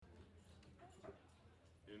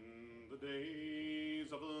days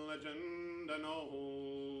of legend and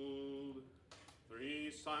old,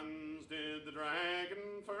 3 sons did the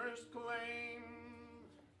dragon first claim,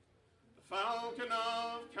 the falcon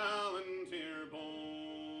of Calontir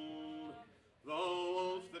bold, the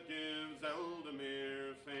wolf that gives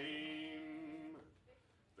Ealdormere fame,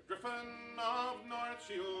 the griffin of North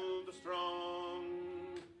Shield the strong,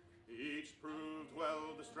 each proved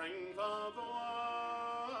well the strength of the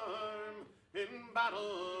warm, in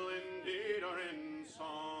battle indeed or in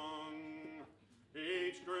song,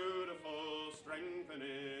 each grew to full strength in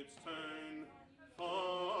its turn,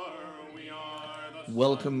 for we are the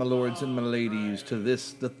Welcome, my lords and my ladies, to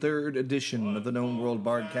this, the 3rd edition of the Knowne World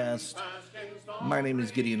Bardcast. My name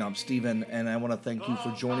is Gideon Stephen, and I want to thank you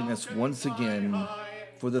for joining us once again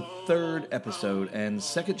for the 3rd episode and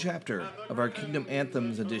 2nd chapter of our Kingdom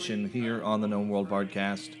Anthems edition here on the Knowne World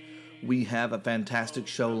Bardcast. We have a fantastic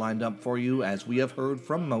show lined up for you, as we have heard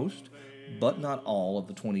from most, but not all of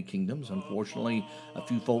the 20 kingdoms. Unfortunately, a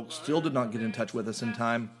few folks still did not get in touch with us in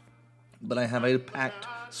time, but I have a packed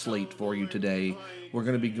slate for you today. We're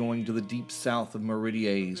going to be going to the deep south of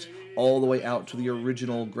Meridies, all the way out to the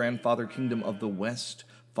original grandfather kingdom of the west,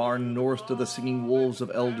 far north to the singing wolves of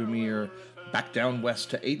Ealdormere, back down west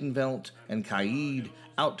to Atenveldt and Caid,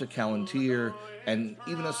 out to Calontir, and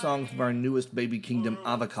even a song from our newest baby kingdom,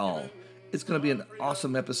 Avacal. It's going to be an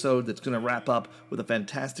awesome episode that's going to wrap up with a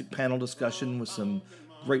fantastic panel discussion with some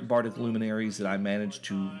great bardic luminaries that I managed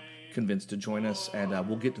to convince to join us, and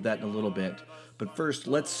we'll get to that in a little bit. But first,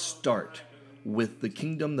 let's start with the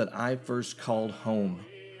kingdom that I first called home,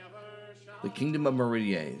 the Kingdom of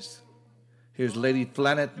Meridies. Here's Lady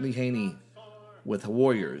Flannet Lehaney with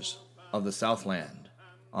Warriors of the Southland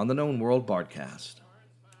on the Knowne World Bardcast.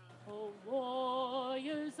 Oh,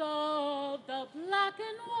 warriors of the black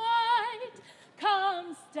and white,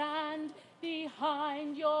 come stand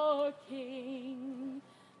behind your king.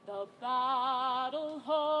 The battle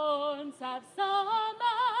horns have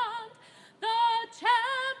summoned the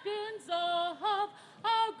champions of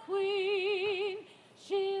our queen.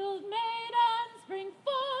 Shield maidens bring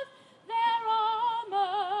forth their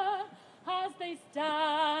armor as they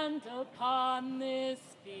stand upon this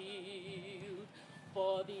field.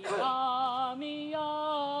 For the army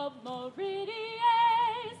of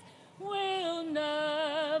Meridies will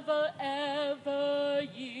never ever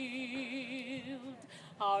yield.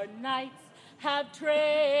 Our knights have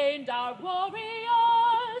trained our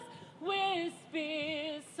warriors with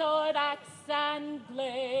spears, sword, axe, and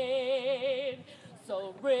blade.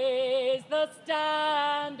 So raise the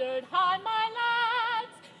standard high, my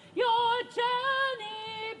lads, your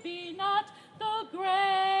journey be not the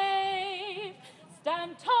grave.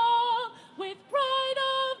 Stand tall with pride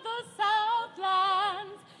of the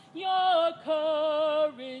Southlands, your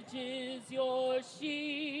courage is your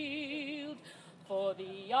shield. For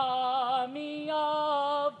the army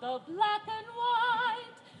of the black and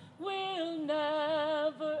white will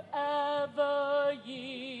never ever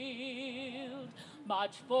yield.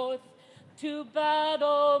 March forth to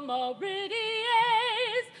battle,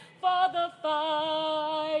 Meridies, for the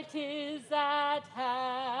fight is at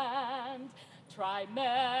hand. Try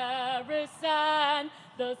Maris and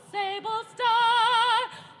the sable star,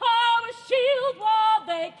 our shield wall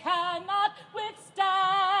they cannot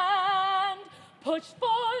withstand. Push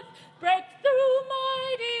forth, break through,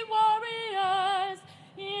 mighty warriors,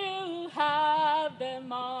 you have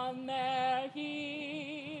them on their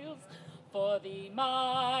heels. For the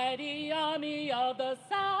mighty army of the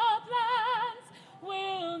Southlands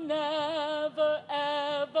will never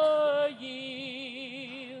ever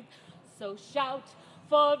yield. So shout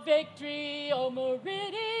for victory, O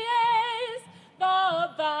Meridies, the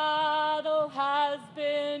battle has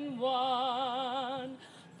been won.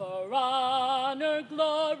 For honor,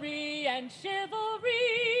 glory, and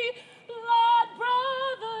chivalry, blood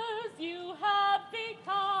brothers you have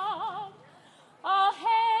become. Ah,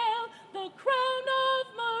 hail the crown of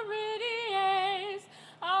Meridies,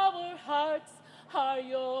 our hearts are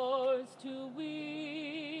yours to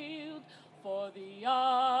wield. For the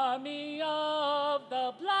army of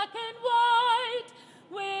the black and white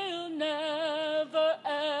will never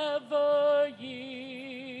ever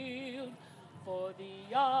yield. For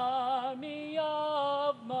the army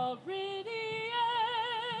of Meridies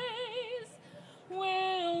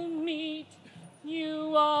will meet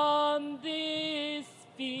you on this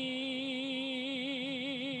field.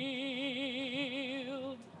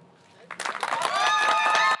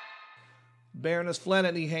 Baroness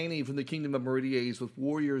Flannet Lehaney from the Kingdom of Meridies with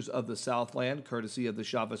Warriors of the Southland, courtesy of the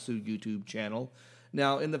Shavasu YouTube channel.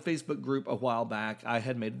 Now, in the Facebook group a while back, I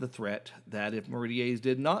had made the threat that if Meridies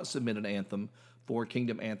did not submit an anthem for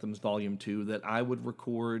Kingdom Anthems Volume 2 that I would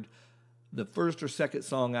record the first or second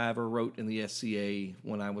song I ever wrote in the SCA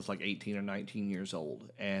when I was like 18 or 19 years old,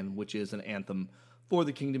 and which is an anthem for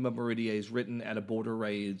the Kingdom of Meridies written at a border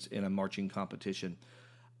raids in a marching competition.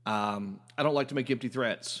 I don't like to make empty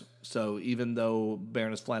threats, so even though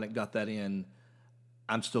Baroness Flanagan got that in,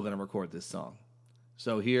 I'm still going to record this song.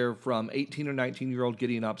 So here from 18 or 19-year-old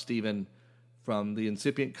Gideon Op Stephen from the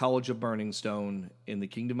incipient College of Burning Stone in the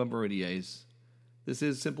Kingdom of Meridies, this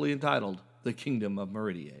is simply entitled The Kingdom of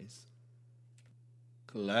Meridies.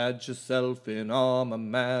 Clad yourself in armor,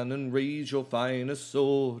 man, and raise your finest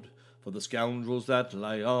sword, for the scoundrels that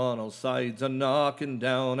lie on all sides are knocking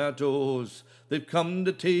down our doors. They've come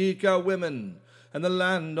to take our women and the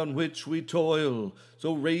land on which we toil.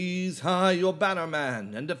 So raise high your banner,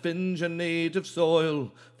 man, and defend your native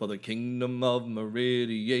soil. For the Kingdom of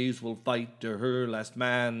Meridies will fight to her last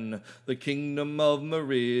man. The Kingdom of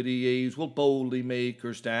Meridies will boldly make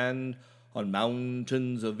her stand on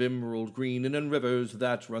mountains of emerald green and in rivers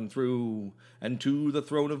that run through. And to the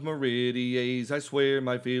throne of Meridies I swear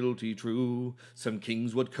my fealty true. Some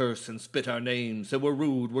kings would curse and spit our names, say we're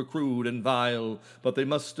rude, we're crude and vile, but they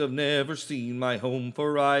must have never seen my home,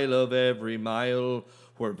 for I love every mile.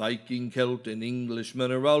 Where Viking, Celt, and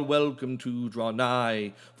Englishman are all welcome to draw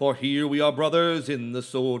nigh, for here we are brothers in the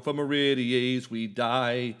sword, for Meridies we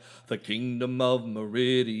die. The Kingdom of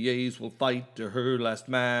Meridies will fight to her last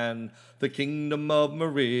man. The Kingdom of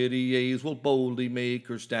Meridies will boldly make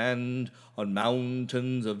her stand on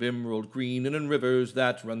mountains of emerald green and in rivers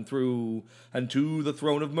that run through. And to the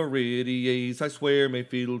throne of Meridies I swear my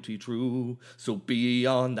fealty true. So be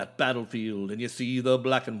on that battlefield and you see the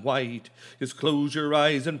black and white, yes, close your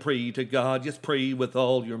eyes and pray to God, yes, pray with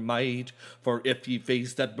all your might. For if ye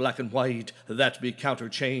face that black and white that be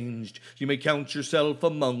counterchanged, you may count yourself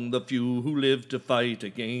among the few who live to fight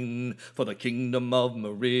again. For the Kingdom of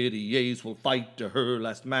Meridies will fight to her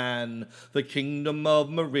last man. The Kingdom of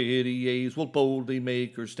Meridies will boldly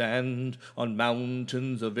make her stand on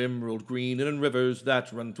mountains of emerald green and in rivers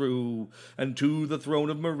that run through. And to the throne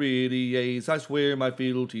of Meridies I swear my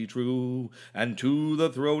fealty true. And to the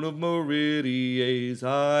throne of Meridies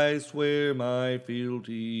I swear my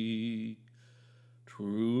fealty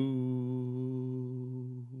true.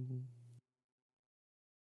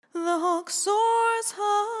 The hawk soars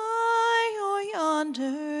high o'er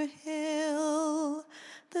yonder hill,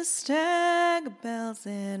 the stag bells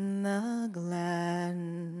in the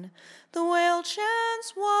glen, the whale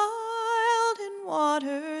chants wild in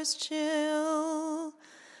waters chill,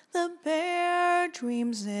 the bear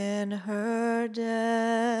dreams in her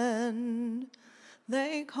den.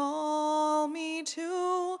 They call me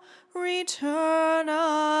to return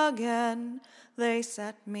again, they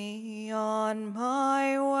set me on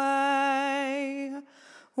my way,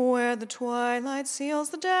 where the twilight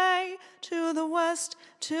seals the day. To the west,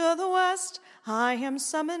 I am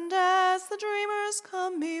summoned as the dreamers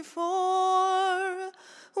come before.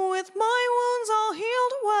 With my wounds all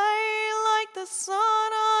healed away, like the sun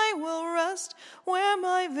I will rest, where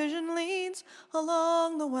my vision leads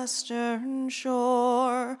along the western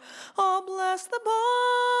shore. Oh, bless the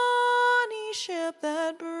bonny ship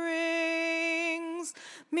that brings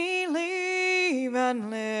me leave and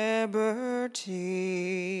liberty,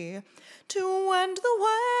 to wend the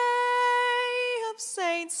way of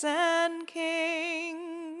saints and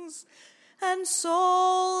kings, and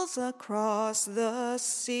souls across the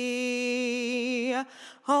sea.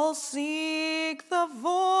 I'll seek the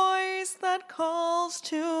voice that calls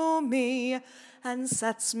to me and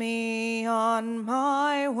sets me on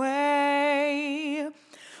my way,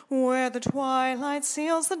 where the twilight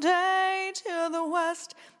seals the day.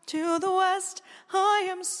 To the west, I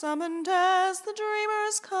am summoned as the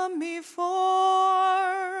dreamers come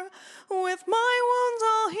before. With my wounds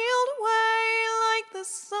all healed away, like the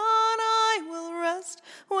sun I will rest,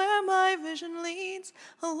 where my vision leads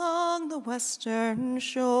along the western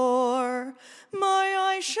shore. My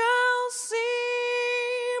eyes shall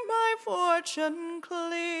see my fortune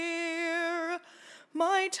clear,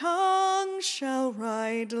 my tongue shall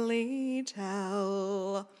rightly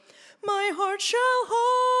tell, my heart shall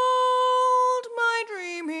hold my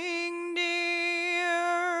dreaming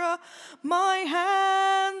dear, my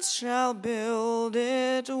hands shall build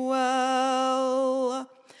it well.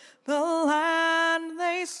 The land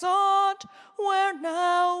they sought, where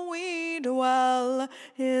now we dwell,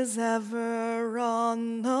 is ever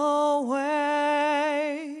on the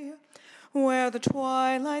way, where the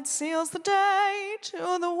twilight seals the day.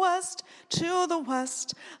 To the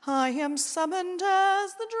west, I am summoned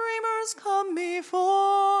as the dreamers come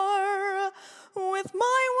before. With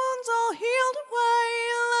my wounds all healed away,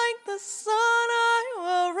 like the sun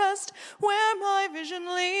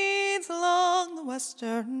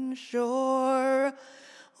western shore.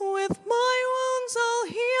 With my wounds all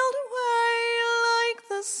healed away like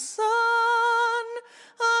the sun,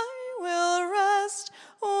 I will rest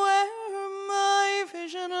where my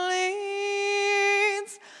vision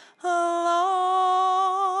leads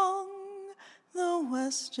along the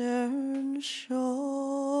western shore.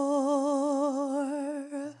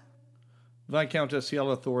 Viscountess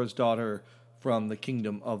Syele Thorsdottir from the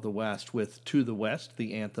Kingdom of the West with To the West,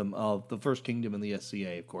 the anthem of the first kingdom in the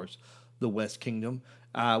SCA, of course, the West Kingdom.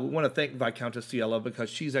 We want to thank Viscountess Syele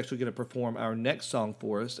because she's actually going to perform our next song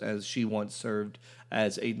for us, as she once served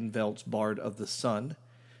as Atenveldt's Bard of the Sun.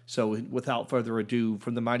 So without further ado,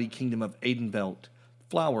 from the mighty kingdom of Atenveldt,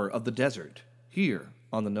 Flower of the Desert, here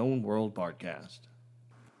on the Knowne World Bardcast.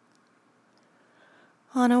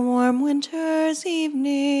 On a warm winter's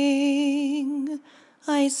evening,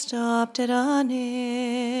 I stopped at an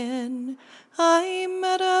inn. I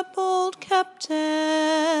met a bold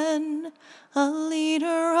captain, a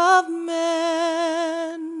leader of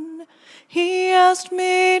men. He asked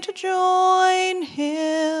me to join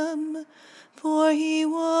him, for he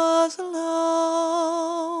was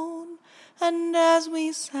alone. And as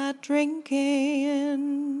we sat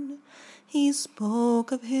drinking, he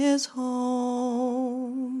spoke of his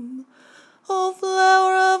home. O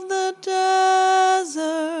flower of the desert,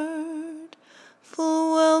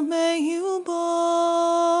 full well may you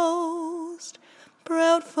boast,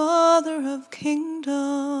 proud father of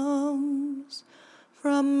kingdoms,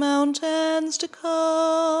 from mountains to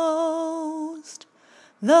coast,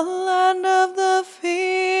 the land of the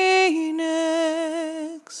phoenix,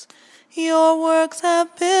 your works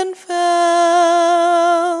have been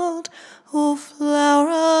felt, O flower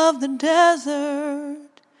of the desert,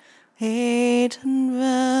 Atenveldt.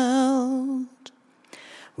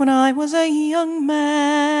 When I was a young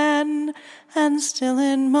man, and still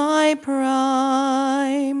in my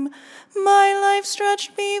prime, my life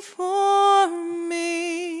stretched before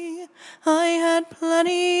me, I had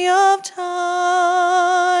plenty of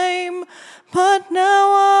time, but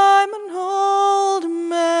now I'm an old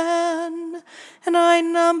man, and I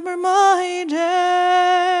number my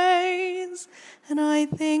days, and I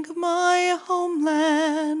think of my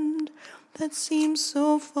homeland that seems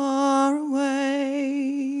so far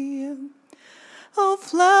away. O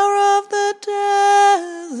flower of the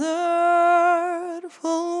desert,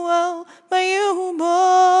 full well may you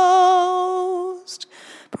boast,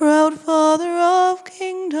 proud father of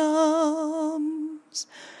kingdoms,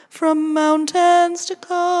 from mountains to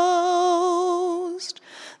coast,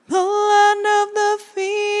 the land of the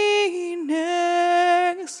phoenix,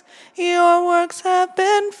 your works have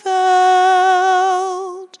been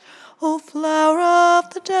felt, O flower of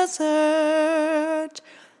the desert,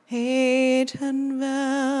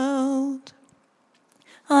 Atenveldt.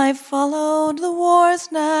 I've followed the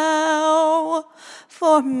wars now,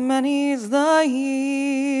 for many's the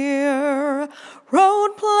year,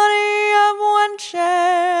 rode plenty of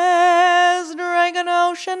wenches, drank an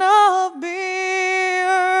ocean of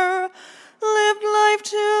beer, lived life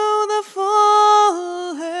to the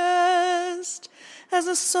fullest, as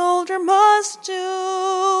a soldier must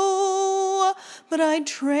do, but I'd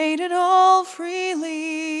trade it all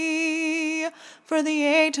freely for the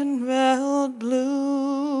Atenveldt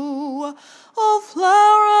blue. O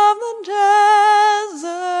flower of the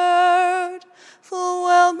desert, full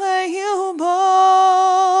well may you boast,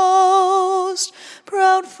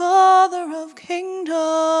 proud father of kingdoms,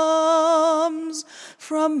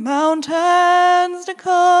 from mountains to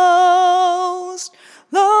coast,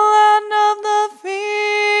 the land of the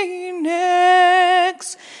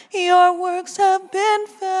phoenix, your works have been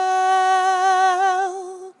felt,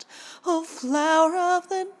 O flower of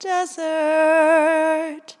the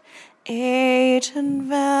desert,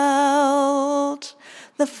 Atenveldt.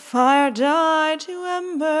 The fire died to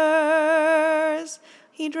embers,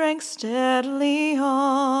 he drank steadily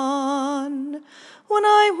on. When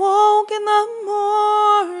I woke in the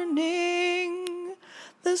morning,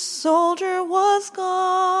 the soldier was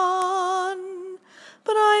gone,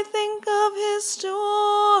 but I think of his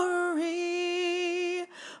story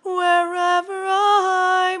wherever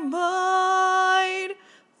I bide.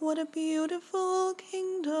 What a beautiful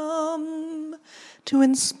kingdom to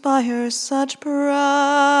inspire such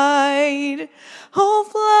pride. O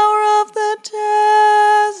flower of the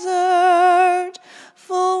desert,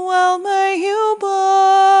 full well may you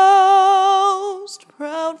boast,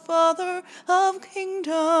 proud father of kingdoms,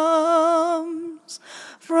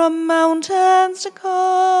 from mountains to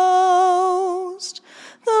coast,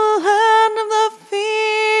 the land of the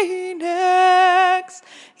phoenix,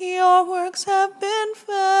 your works have been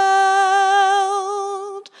felt,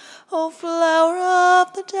 O flower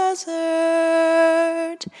the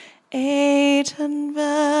desert, Atenveldt,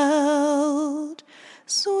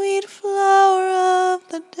 sweet flower of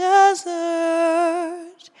the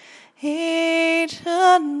desert, Atenveldt.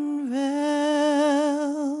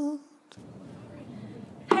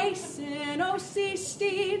 Hasten, O sea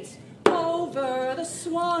steeds, over the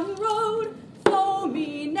swan road,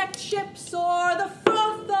 foamy-necked ships o'er the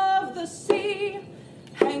froth of the sea.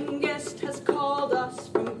 Hengest has called us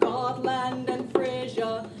from Gotland and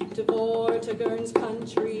Frisia to Vortigern's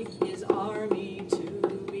country, his army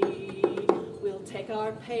to be. We'll take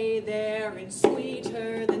our pay there in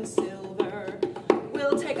sweeter than silver.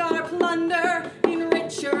 We'll take our plunder in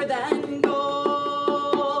richer than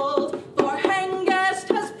gold. For Hengest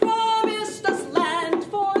has promised us land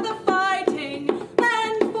for the fighting,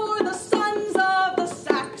 land for the sons of the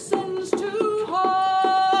Saxons to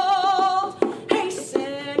hold.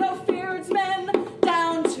 Hasten, O Fyrdsmen,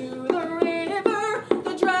 down to the river.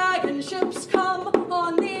 The dragon ships come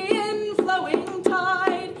on the inflowing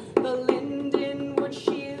tide. The Lindenwood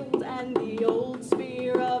shield and the old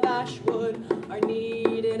spear of Ashwood are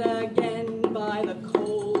needed again by the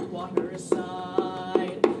cold water's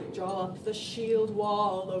side. Draw up the shield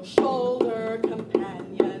wall, O shoulder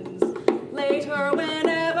companions. Later,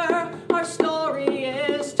 whenever our story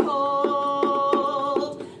is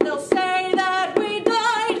told, they'll say that we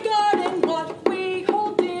died guarding what we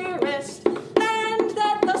hold dearest, land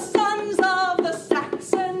that the sons of the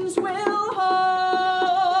Saxons will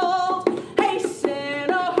hold.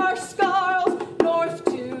 Hasten, O Harscarls, north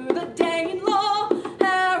to the Danelaw.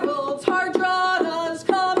 Harold's Hardradas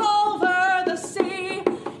come over the sea.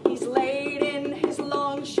 He's laden his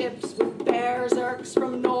long ships with berserks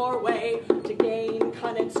from Norway to gain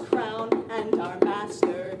Cunit's crown and our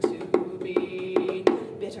master to be.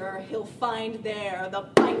 Bitter he'll find there the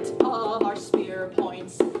bite of our spear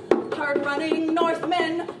points. Hard-running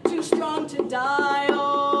Northmen, too strong to die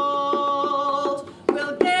old.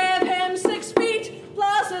 We'll give him 6 feet,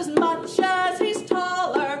 plus as much as he's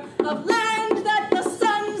taller, of land that the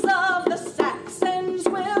sons of the Saxons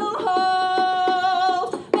will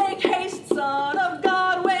hold. Make haste, son of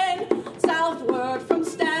Godwin, southward from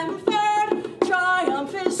Stamford.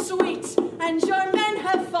 Triumph is sweet, and your men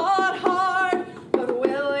have fought hard. But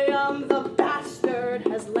William the bastard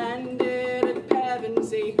has landed at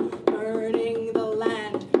Pevensey, burning the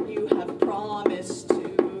land you have promised to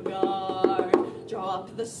guard.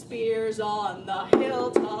 Drop the spears on the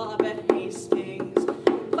hilltop at Hastings.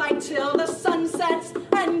 Fight till the sun sets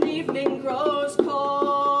and evening grows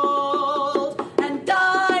cold. And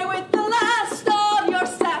die with the last of your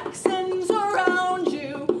Saxons around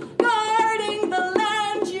you, guarding the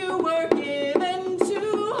land you were given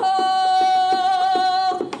to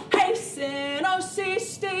hold. Hasten, O sea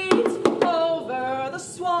steeds, over the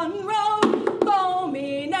Swan Road,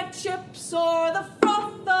 foamy-necked ships o'er the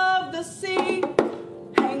froth of the sea.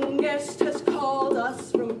 Hengest has called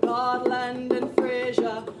us from Gotland and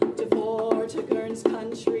Frisia to Vortigern's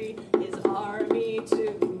country, his army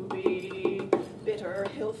to be. Bitter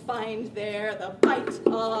he'll find there the bite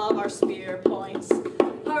of our spear points.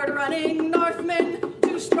 Hard-running Northmen,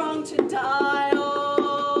 too strong to die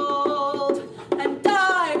old. And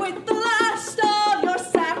die with the last of your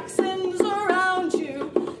Saxons around you,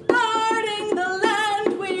 guarding the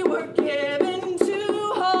land we were given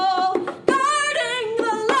to hold. Guarding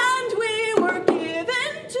the land we were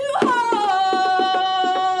given to hold.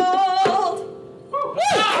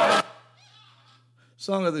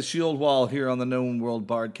 Song of the Shield Wall here on the Knowne World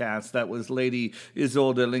Bardcast. That was Lady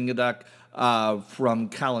Isolde Lingedak from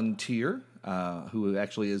Calontir, who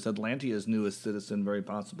actually is Atlantia's newest citizen, very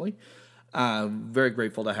possibly. Very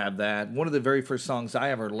grateful to have that. One of the very first songs I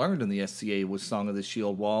ever learned in the SCA was Song of the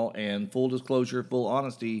Shield Wall, and full disclosure, full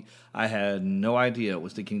honesty, I had no idea it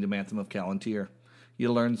was the Kingdom Anthem of Calontir.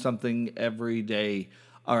 You learn something every day.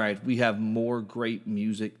 All right, we have more great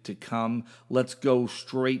music to come. Let's go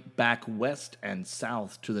straight back west and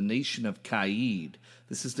south to the nation of Caid.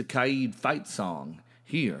 This is the Caid fight song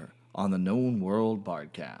here on the Knowne World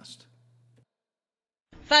Bardcast.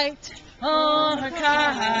 Fight for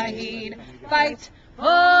Caid, fight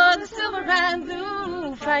for the silver and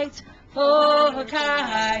blue, fight for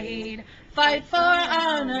Caid, fight for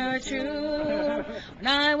honor true. When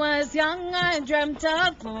I was young, I dreamt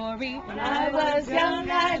of glory. When I was young,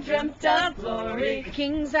 I dreamt of glory. The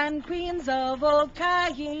kings and queens of old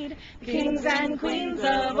Caid, the kings and queens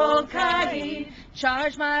of old Caid.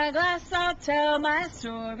 Charge my glass, I'll tell my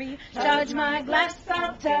story. Charge my glass,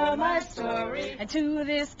 I'll tell my story. And to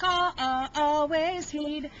this call I'll always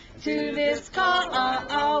heed. To this call I'll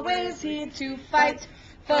always heed. To fight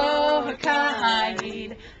for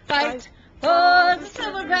Caid, fight for the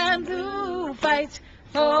silver and blue. Fight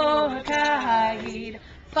for Caid,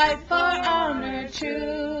 fight for honor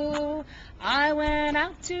true. I went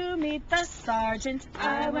out to meet the sergeant,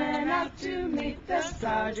 I went out to meet the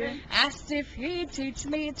sergeant, asked if he'd teach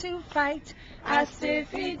me to fight, asked if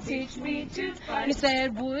he'd teach me to fight. He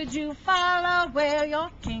said, would you follow where your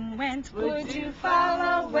king went, would you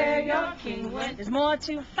follow where your king went? There's more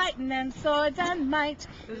to fighting than swords and might,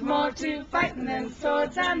 there's more to fighting than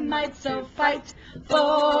swords and might. So fight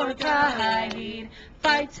for Caid,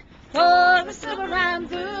 fight for the silver and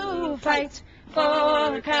blue. Fight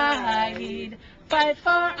for Caid, fight for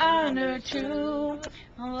honor true.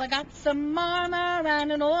 Oh, I got some armor and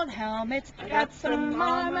an old helmet, I got some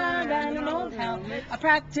armor and an old helmet. I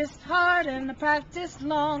practiced hard and I practiced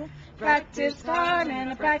long, practiced hard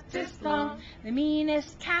and I practiced long. The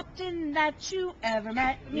meanest captain that you ever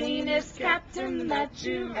met, meanest captain that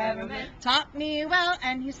you ever met, taught me well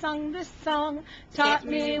and he sung this song, taught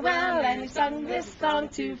me well and he sung this song.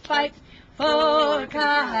 To fight for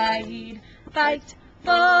Caid, fight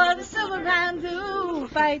for the silver and blue.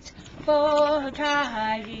 Fight for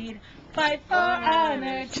Caid, fight for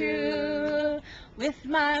honor true. With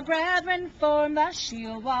my brethren form the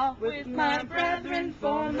shield wall, with my brethren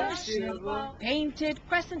form the shield wall. Painted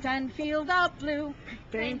crescent and field of blue,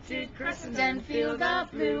 painted crescent and field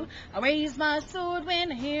of blue. I raise my sword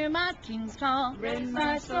when I hear my king's call, raise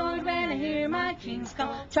my sword when I hear my king's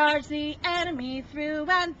call. Charge the enemy through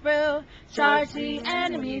and through, charge the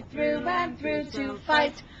enemy through and through. To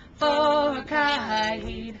fight for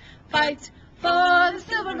Caid, fight for the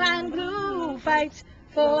silver and blue. Fight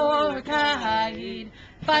for Caid,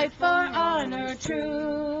 fight for honor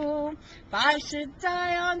true. If I should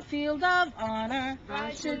die on field of honor, if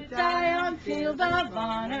I should die on field of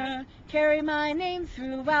honor, carry my name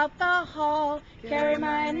throughout the hall, carry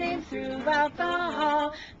my name throughout the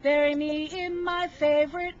hall. Bury me in my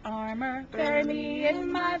favorite armor, bury me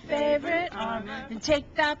in my favorite armor. Then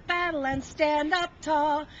take that battle and stand up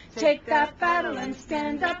tall, take that battle and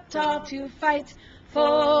stand up tall. To fight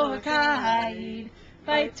for Caid,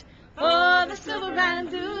 fight for the silver and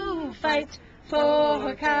blue. Fight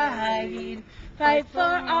for Caid, fight for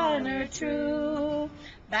honor true.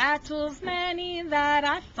 Battles many that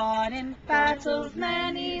I fought in, battles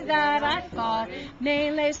many that I fought in.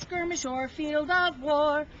 Melee, skirmish, or field of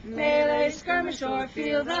war, melee, skirmish, or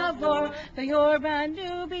field of war. Though you're a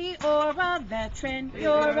newbie or a veteran,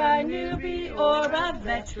 you're a newbie or a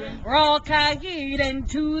veteran, we're all Caid and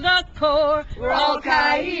to the core, we're all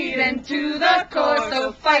Caid and to the core.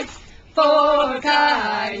 So fight for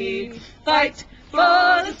Caid, fight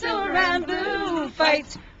for the silver and blue.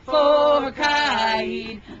 Fight for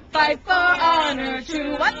Caid, fight for honor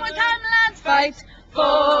true. One more time, lads. Fight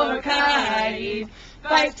for Caid,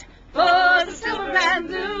 fight for the silver and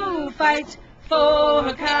blue. Fight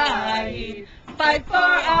for Caid, fight for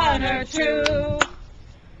honor true.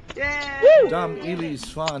 Yeah. Dom Elis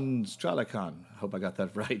van Stralakan, hope I got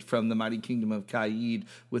that right, from the mighty Kingdom of Caid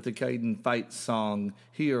with the Caid and Fight song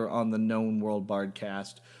here on the Knowne World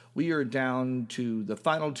Bardcast. We are down to the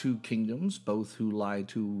final two kingdoms, both who lie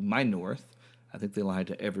to my north. I think they lie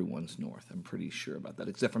to everyone's north. I'm pretty sure about that,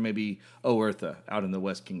 except for maybe Oertha out in the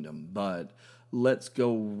West Kingdom. But let's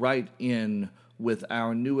go right in with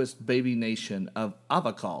our newest baby nation of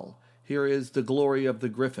Avacal. Here is The Glory of the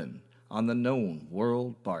Griffin on the Knowne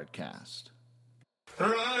World Bardcast.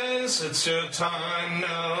 Rise, it's your time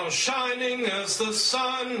now, shining as the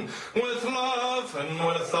sun, with love and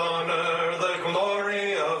with honor, the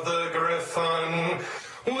glory of the Griffin.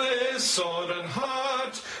 With sword and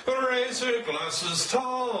heart, raise your glasses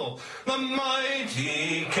tall, the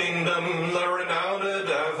mighty kingdom, the renowned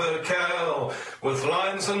Avacal. With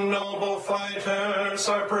lions and noble fighters,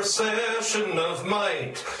 our procession of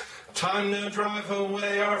might. Time to drive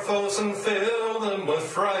away our foes and fill them with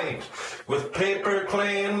fright. With paper,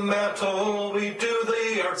 clay, and metal, we do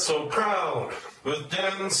the art so proud. With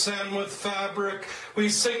dance and with fabric, we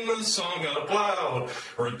sing the song out loud.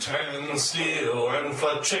 Rattan, steel, and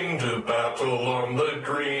fletching to battle on the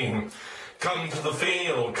green. Come to the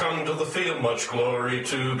field, much glory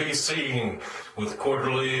to be seen. With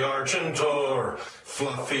quarterly argent ore,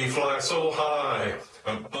 fluffy fly so high.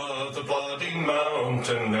 Above the bloody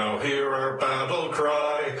mountain, now hear our battle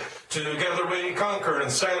cry. Together we conquer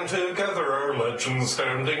and stand together, our legends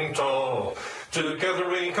standing tall. Together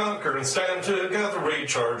we conquer and stand together, we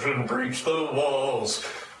charge and breach the walls.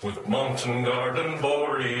 With Mountain Guard and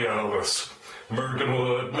Borealis,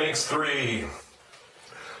 Bergenwood makes three.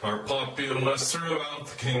 Our populace throughout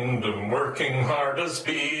the kingdom, working hard as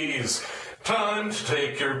bees. Time to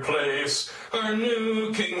take your place, our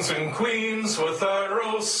new kings and queens, with our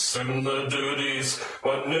roasts and the duties.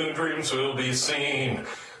 What new dreams will be seen?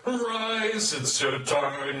 Rise, it's your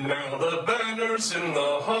time now, the banners in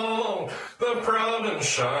the hall, the proud and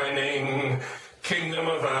shining Kingdom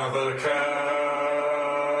of Avacal.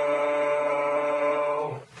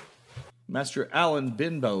 Master Alan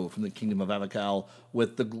Binbo from the Kingdom of Avacal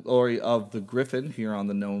with the glory of the Griffin here on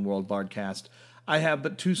the Knowne World Bardcast. I have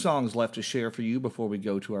but 2 songs left to share for you before we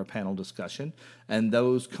go to our panel discussion, and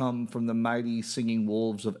those come from the mighty singing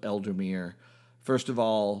wolves of Ealdormere. First of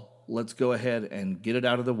all, let's go ahead and get it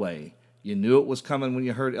out of the way. You knew it was coming when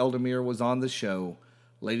you heard Ealdormere was on the show.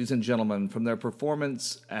 Ladies and gentlemen, from their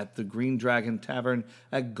performance at the Green Dragon Tavern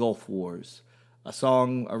at Gulf Wars, a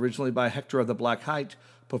song originally by Hector of the Black Height,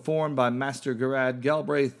 performed by Master Gerard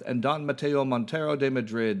Galbraith and Don Mateo Montero de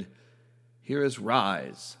Madrid. Here is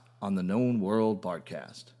Rise on the Knowne World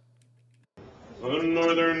Bardcast. The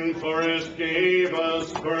northern forest gave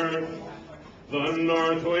us birth, the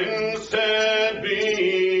north wind said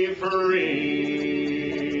be free.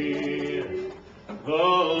 The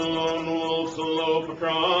lone wolves lope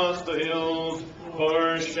across the hills,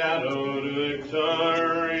 foreshadowed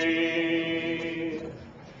victory.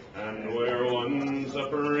 And where once a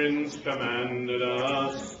prince commanded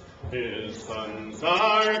us, his sons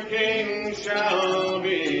our king shall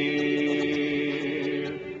be.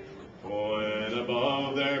 When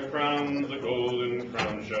above their crowns the golden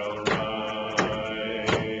crown shall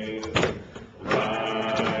rise.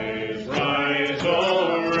 Rise, rise,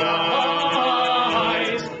 oh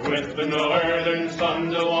rise, with the northern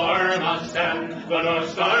sun to warm us and the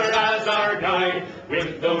North Star as our guide,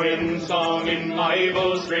 with the wind song in my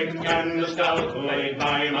bowstring and the stout blade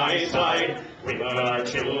by my side. With our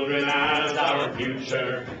children as our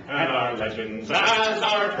future, and our legends as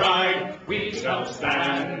our pride, we shall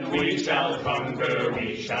stand, we shall conquer,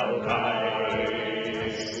 we shall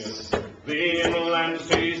rise. The inland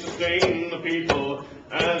sea sustained the people,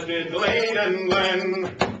 as did glade and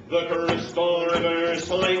glen. The crystal river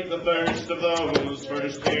slaked the thirst of those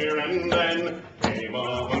first here, and then came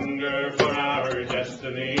a hunger for our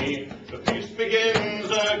destiny. The feast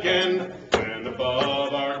begins again, and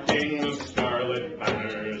above our king the scarlet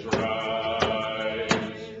banners rise.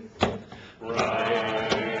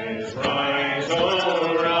 Rise, rise,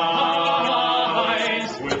 oh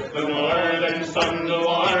rise, with the northern sun to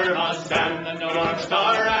warm us and the North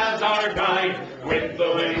Star as our guide, with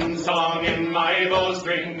the wind song in my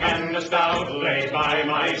bowstring and the stout blade by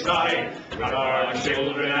my side, with our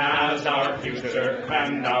children as our future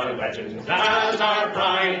and our legends as our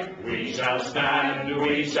pride, we shall stand,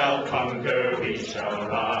 we shall conquer, we shall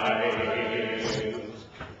rise.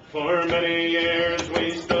 For many years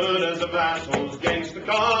we stood as vassals gainst the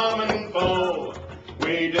common foe.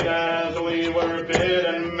 We did as we were bid,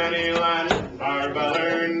 and many lands our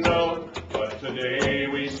valor know. But today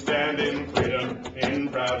we stand in freedom, in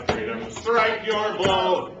proud freedom. Strike your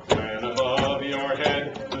blow, and above your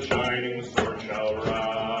head the shining sword shall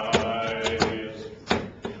rise.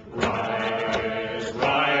 Rise,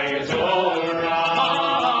 rise, oh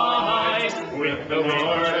rise, with the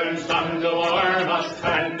northern sun to warm us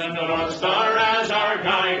and the North Star as our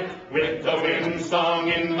guide, with the wind song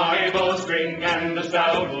in my bowstring and the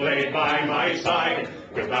stout blade by my side,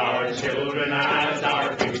 with our children as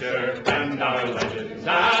our future and our legends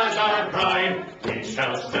as our pride, we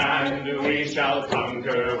shall stand, we shall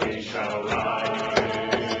conquer, we shall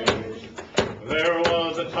rise. There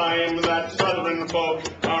was a time that southern folk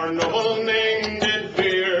our noble name did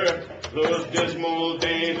fear. Those dismal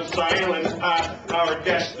days of silence past, our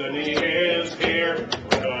destiny is here.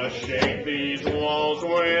 Let us shake these walls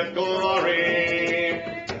with glory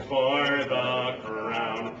for the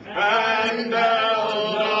crown and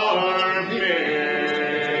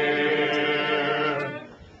Ealdormere.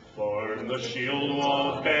 Form the shield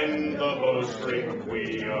wall, bend the bowstring,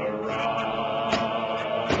 we arise.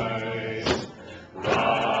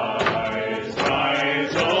 Rise,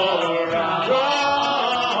 rise, oh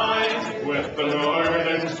rise, with the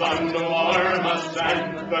northern sun to warm us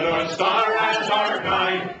and the North Star as our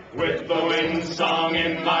guide, with the wind song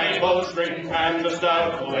in my bowstring and the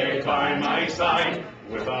stout blade by my side,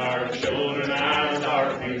 with our children as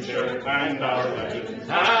our future and our legends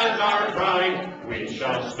as our pride, we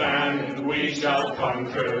shall stand, we shall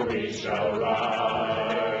conquer, we shall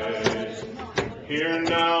rise. Hear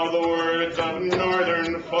now the words of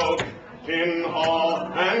northern folk in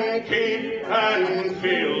hall and keep and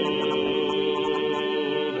field.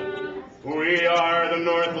 We are the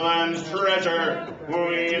Northland's treasure,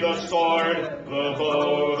 we the sword, the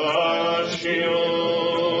bow, the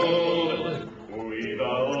shield, we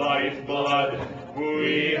the lifeblood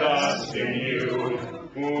trust in you.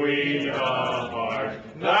 We've a heart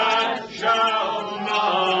that shall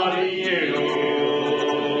not yield.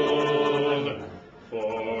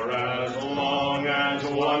 For as long as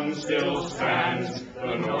one still stands,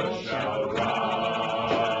 the North shall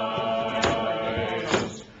rise.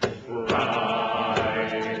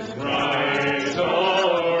 Rise, rise,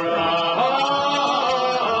 oh rise.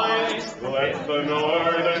 Let the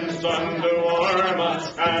northern sun to warm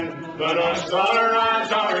us, and the North Star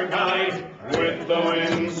as our guide. With the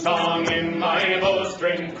wind song in my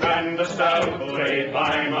bowstring, and the stout blade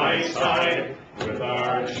by my side. With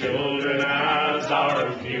our children as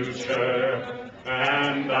our future,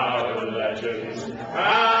 and our legends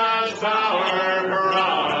as our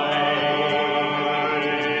pride,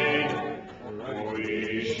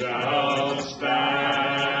 we shall stand,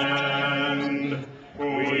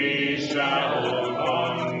 we shall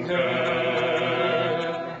conquer,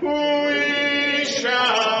 we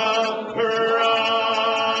shall rise.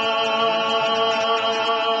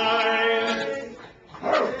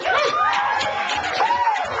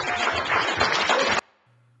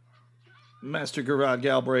 Master Gerard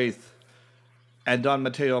Galbraith and Don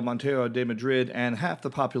Mateo Montero de Madrid and half the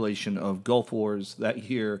population of Gulf Wars that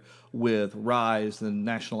year with Rise, the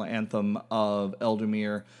national anthem of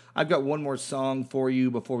Ealdormere. I've got one more song for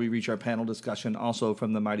you before we reach our panel discussion, also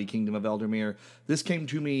from the mighty Kingdom of Ealdormere. This came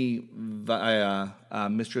to me via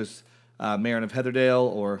Mistress Marin of Heatherdale,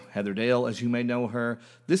 or Heatherdale as you may know her.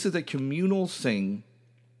 This is a communal sing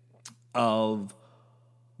of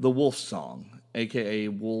the Wolf Song, a.k.a.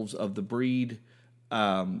 Wolves of the Breed,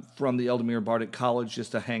 from the Ealdormere Bardic College,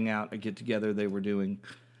 just a hangout, a get-together they were doing.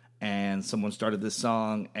 And someone started this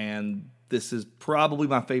song, and this is probably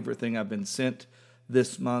my favorite thing I've been sent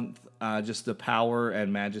this month. Just the power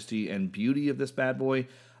and majesty and beauty of this bad boy.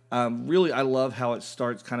 Really, I love how it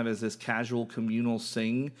starts kind of as this casual communal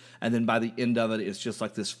sing, and then by the end of it, it's just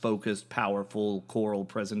like this focused, powerful choral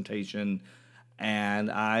presentation. And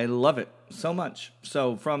I love it so much.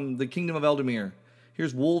 So from the Kingdom of Ealdormere,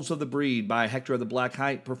 here's Wolves of the Breed by Hector of the Black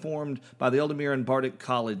Height, performed by the Ealdormere and Bardic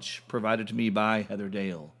College, provided to me by Heather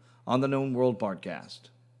Dale on the Knowne World Bardcast.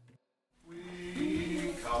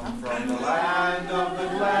 We come from the land of the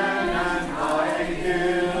glen and high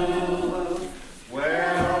hill,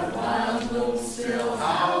 where wild wolves still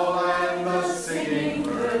howl and the singing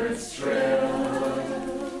birds trill.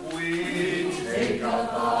 We take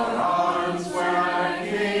up our arms where our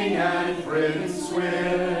king and prince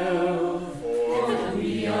will, for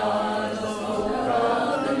we are the folk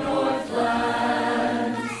of the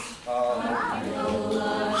Northlands, of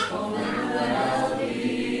our home well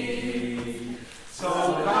be. So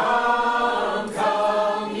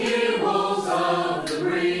come, ye wolves of the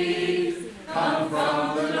breed, come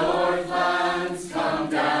from the Northlands, come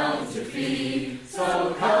down to feed.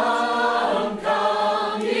 So come,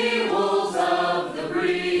 ye wolves of the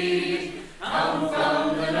breed, come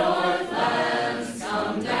from the Northlands,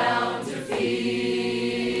 come down to feed.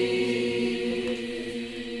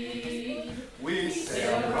 We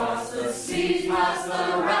sail across the seas, past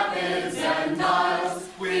the rapids and isles.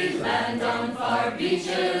 We land on far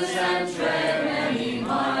beaches and tread many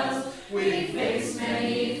miles. We face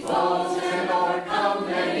many foes and overcome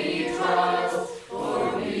many trials,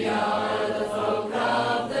 for we are the folk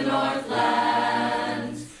of the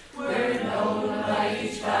Northlands. We're known by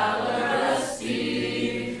each valorous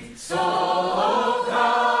deed. So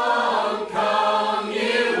come,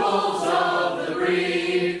 ye wolves of the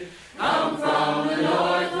breed, come from the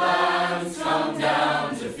Northlands, come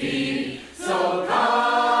down to feed. So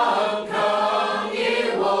come,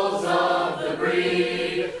 ye wolves of the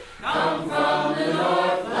breed, come from the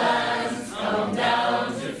Northlands, come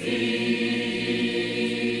down to feed.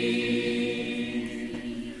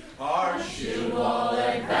 Our shield wall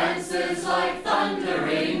advances like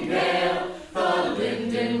thundering gale, the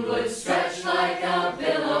linden wood stretched like a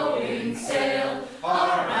billowing sail.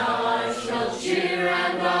 Our allies shall cheer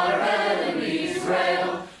and our enemies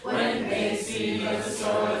rail, when they see the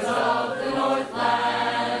swords of the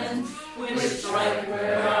Northland, which strike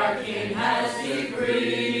where our king has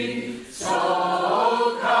decreed.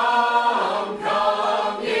 So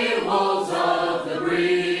come, ye wolves of the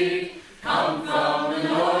breed, come from the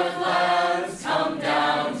Northlands, come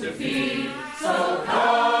down to feed. So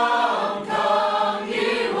come,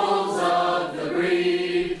 ye wolves of the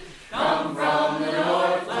breed, come from the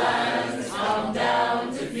Northlands, come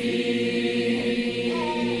down to feed.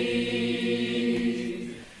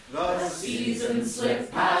 The seasons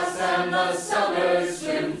slip past and the summers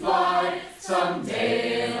swim fly.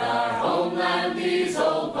 Someday in our homeland these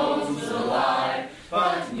old bones will lie,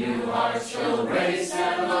 but new hearts shall race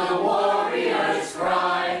and the warriors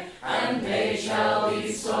cry,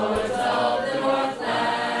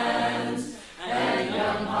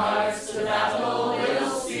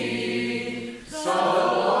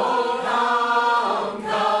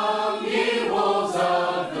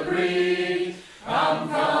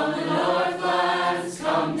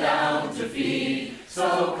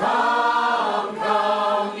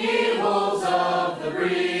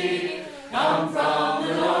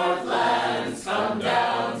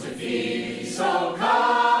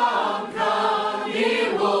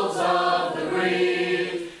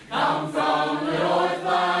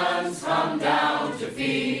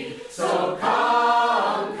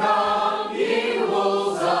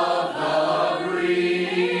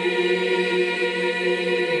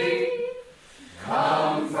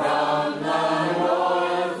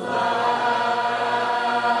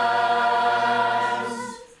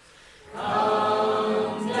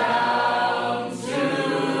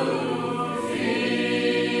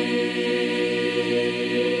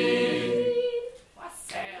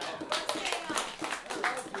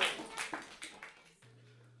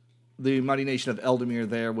 the mighty nation of Ealdormere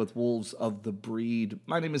there with Wolves of the Breed.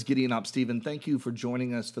 My name is Gideon Stephen. Thank you for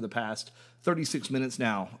joining us for the past 36 minutes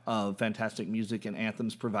now of fantastic music and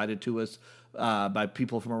anthems provided to us by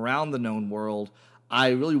people from around the known world. I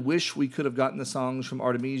really wish we could have gotten the songs from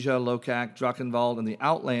Artemisia, Locac, Drachenwald, and the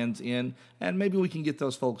Outlands in, and maybe we can get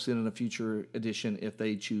those folks in a future edition if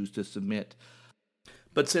they choose to submit.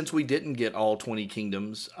 But since we didn't get all 20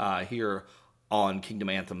 kingdoms here on Kingdom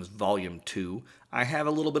Anthems Volume 2, I have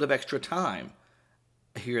a little bit of extra time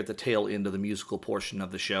here at the tail end of the musical portion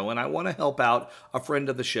of the show, and I want to help out a friend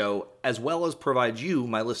of the show, as well as provide you,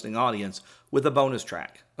 my listening audience, with a bonus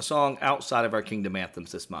track, a song outside of our Kingdom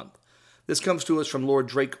Anthems this month. This comes to us from Lord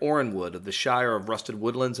Drake Orenwood of the Shire of Rusted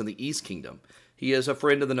Woodlands in the East Kingdom. He is a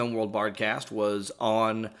friend of the Knowne World Bardcast, was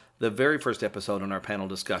on the very first episode on our panel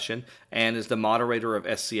discussion, and is the moderator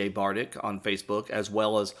of SCA Bardic on Facebook, as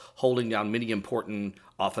well as holding down many important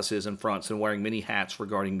offices and fronts and wearing many hats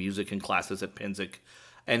regarding music and classes at Penzic.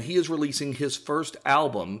 And he is releasing his first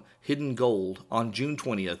album, Hidden Gold, on June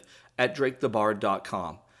 20th at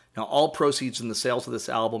drakethebard.com. Now, all proceeds from the sales of this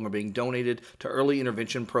album are being donated to early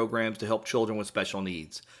intervention programs to help children with special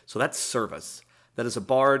needs. So that's service. That is a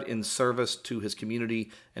bard in service to his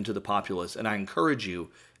community and to the populace. And I encourage you,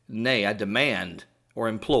 nay, I demand or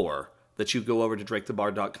implore that you go over to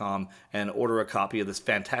drakethebard.com and order a copy of this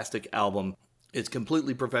fantastic album. It's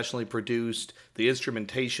completely professionally produced. The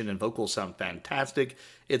instrumentation and vocals sound fantastic.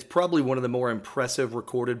 It's probably one of the more impressive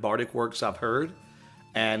recorded bardic works I've heard.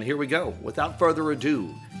 And here we go. Without further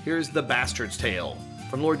ado, here's The Bastard's Tale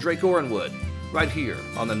from Lord Drake Orenwood, right here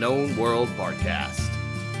on the Knowne World Bardcast.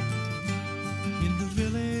 In the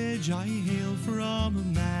village I hail from, a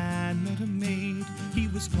man met a maid. He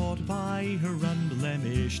was caught by her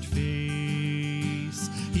unblemished face.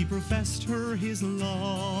 He professed her his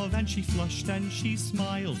love, and she flushed and she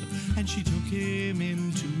smiled, and she took him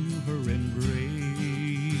into her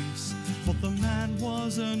embrace. But the man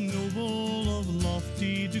was a noble of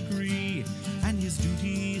lofty degree, and his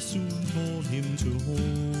duty soon called him to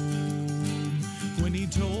home. When he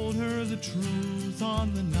told her the truth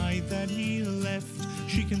on the night that he left,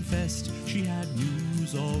 she confessed she had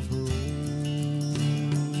news of her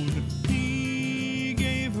own. He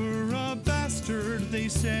gave her a bastard, they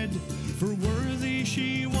said, for worthy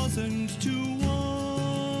she wasn't to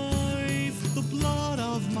wife. The blood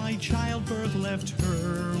of my childbirth left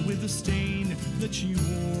her with a stain that she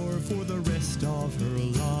wore for the rest of her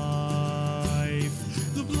life.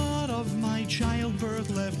 The blood of my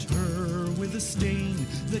childbirth left her with a stain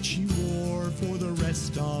that she wore for the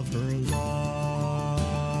rest of her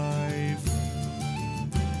life.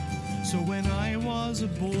 So when I was a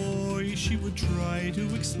boy, she would try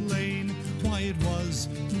to explain why it was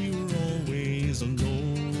we were always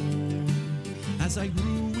alone. As I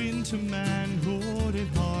grew into manhood, it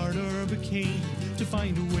harder became to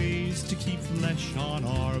find ways to keep flesh on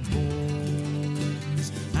our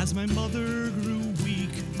bones. As my mother grew weak,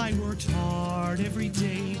 I worked hard every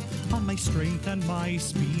day on my strength and my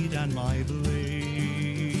speed and my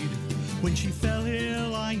blade. When she fell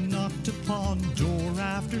ill, I knocked upon door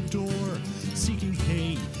after door, seeking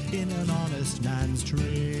pay in an honest man's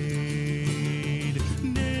trade.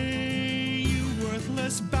 Nay, you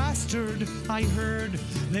worthless bastard, I heard,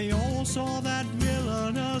 they all saw that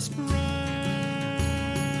villainous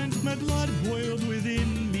brand. My blood boiled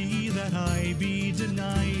within me that I be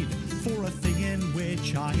denied for a thing in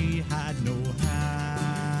which I had no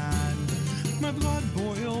hand. My blood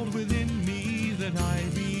boiled within me that I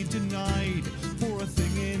be denied for a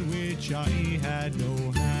thing in which I had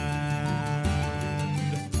no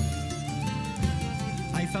hand.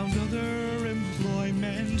 I found other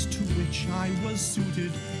employment to which I was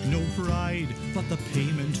suited, no pride, but the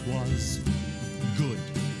payment was good.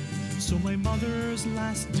 So my mother's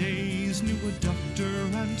last days knew a doctor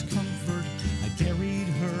and comfort. I buried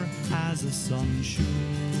her as a son should.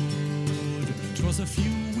 'Twas a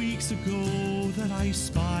few weeks ago that I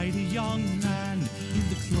spied a young man in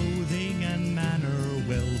the clothing and manner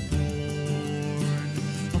well born.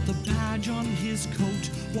 But the badge on his coat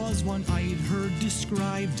was one I'd heard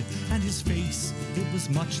described, and his face, it was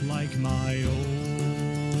much like my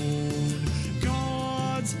own.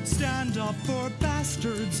 Gods, stand up for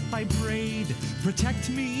bastards, I prayed. Protect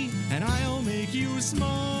me, and I'll make you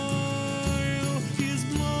smile. His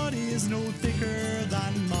blood is no thicker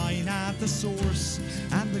than mine at the source,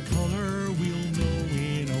 and the color we'll know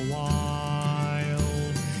in a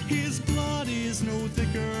while. His blood is no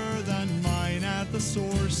thicker than mine at the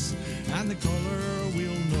source, and the color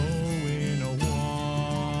we'll know in a while.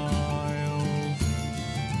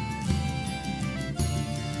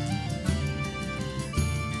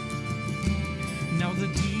 Now the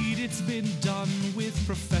deed, it's been done with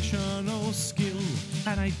professional skill,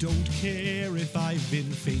 and I don't care if I've been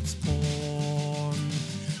fate's pawn.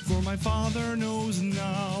 For my father knows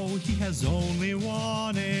now he has only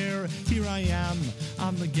one heir. Here I am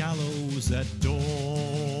on the gallows at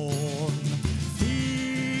dawn.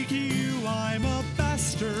 Think you I'm a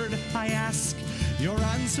bastard? I ask. Your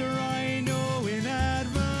answer I know in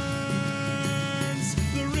advance.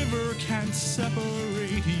 The river can't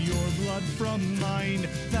separate your blood from mine.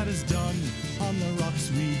 That is done on the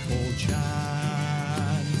rocks we call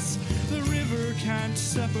chance. The river can't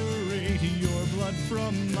separate your blood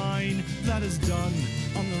from mine. That is done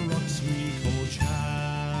on the rocks we call chance.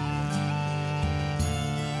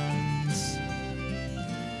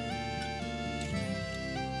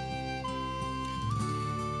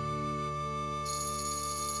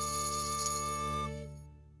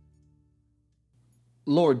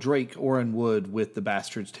 Lord Drake Oren Wood with The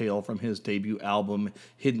Bastard's Tale from his debut album,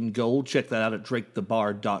 Hidden Gold. Check that out at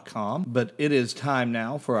drakethebard.com. But it is time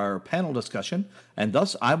now for our panel discussion, and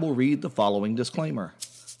thus I will read the following disclaimer.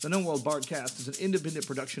 The Knowne World Bardcast is an independent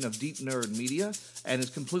production of Deep Nerd Media and is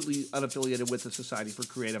completely unaffiliated with the Society for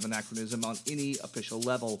Creative Anachronism on any official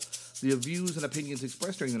level. The views and opinions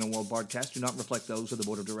expressed during the Knowne World Bardcast do not reflect those of the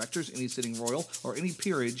Board of Directors, any sitting royal, or any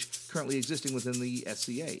peerage currently existing within the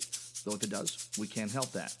SCA. Though if it does, we can't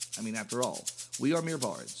help that. I mean, after all, we are mere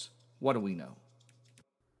bards. What do we know?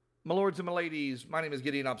 My lords and my ladies, my name is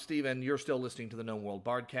Gideon Stephen. You're still listening to the Knowne World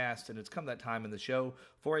Bardcast, and it's come that time in the show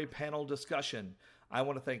for a panel discussion. I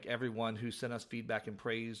want to thank everyone who sent us feedback and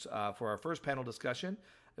praise for our first panel discussion.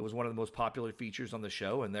 It was one of the most popular features on the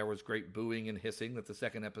show, and there was great booing and hissing that the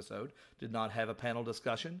second episode did not have a panel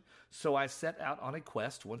discussion. So I set out on a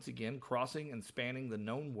quest, once again, crossing and spanning the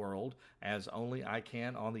known world as only I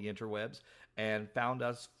can on the interwebs, and found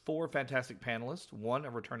us 4 fantastic panelists, 1 a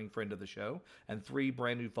returning friend of the show, and 3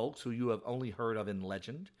 brand new folks who you have only heard of in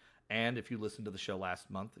legend. And if you listened to the show last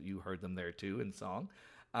month, you heard them there too in song.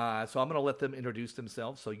 So I'm going to let them introduce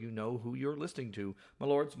themselves so you know who you're listening to. My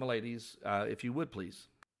lords, my ladies, if you would, please.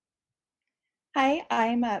 Hi,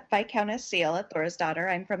 I'm Viscountess Syele Thorsdottir.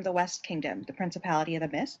 I'm from the West Kingdom, the Principality of the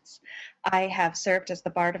Mists. I have served as the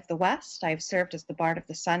Bard of the West. I've served as the Bard of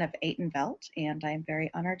the Sun of Atenveldt, and I'm very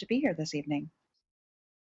honored to be here this evening.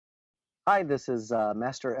 Hi, this is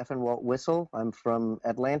Master Effenwealt Wystle. I'm from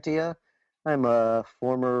Atlantia. I'm a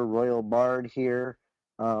former royal bard here,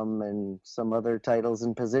 and some other titles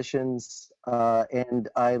and positions, and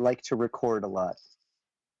I like to record a lot.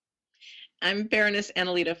 I'm Baroness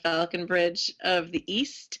Aneleda Falconbridge of the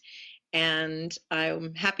East, and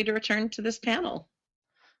I'm happy to return to this panel.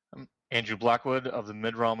 I'm Andrew Blackwood of the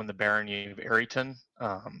Midrealm and the Barony of Areton.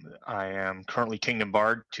 I am currently Kingdom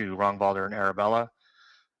Bard to Rongvalder and Arabella,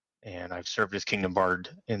 and I've served as Kingdom Bard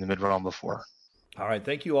in the Midrealm before. All right,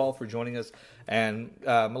 thank you all for joining us. And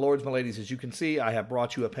my lords, my ladies, as you can see, I have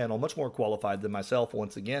brought you a panel much more qualified than myself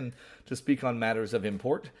once again to speak on matters of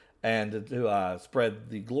import and to spread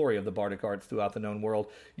the glory of the bardic arts throughout the known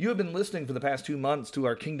world. You have been listening for the past 2 months to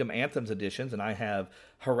our Kingdom Anthems editions, and I have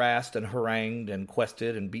harassed and harangued and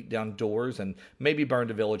quested and beat down doors and maybe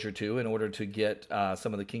burned a village or two in order to get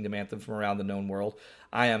some of the Kingdom Anthems from around the known world.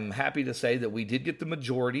 I am happy to say that we did get the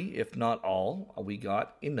majority, if not all. We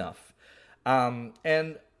got enough. And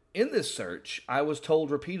in this search, I was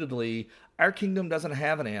told repeatedly, our kingdom doesn't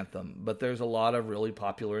have an anthem, but there's a lot of really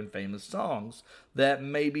popular and famous songs that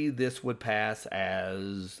maybe this would pass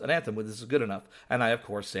as an anthem. This is good enough. And I, of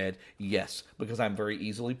course, said yes, because I'm very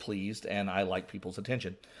easily pleased and I like people's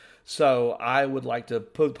attention. So I would like to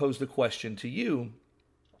pose the question to you.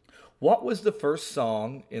 What was the first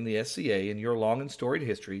song in the SCA in your long and storied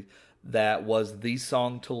history that was the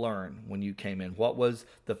song to learn when you came in? What was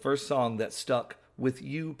the first song that stuck with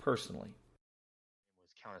you personally?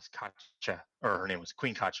 Countess Katja, or her name was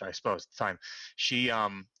Queen Katja, I suppose, at the time. She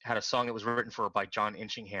had a song that was written for her by John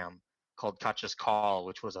Inchingham called Katja's Call,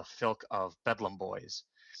 which was a filk of Bedlam Boys.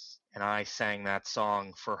 And I sang that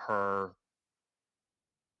song for her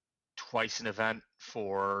twice an event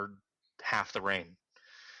for half the reign.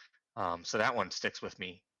 So that one sticks with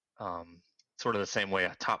me. Sort of the same way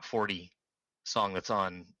a top 40 song that's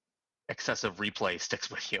on excessive replay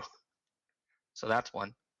sticks with you. So that's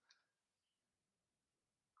one.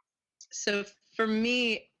 So for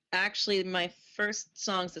me, actually, my first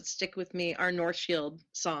songs that stick with me are North Shield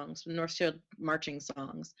songs, North Shield marching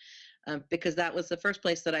songs, because that was the first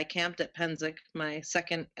place that I camped at Pennsic, my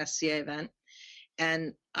second SCA event.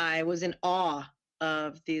 And I was in awe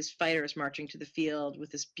of these fighters marching to the field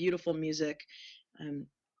with this beautiful music,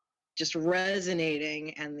 just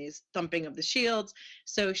resonating, and these thumping of the shields.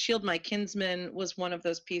 So Shield My Kinsman was one of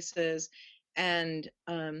those pieces. And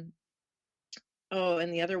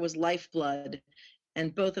and the other was Lifeblood.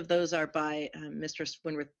 And both of those are by Mistress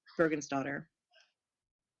Winworth Bergensdotter.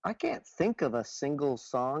 I can't think of a single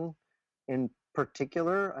song in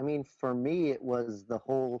particular. I mean, for me, it was the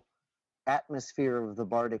whole atmosphere of the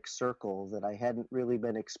Bardic Circle that I hadn't really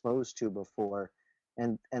been exposed to before.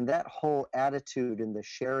 And that whole attitude and the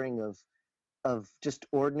sharing of just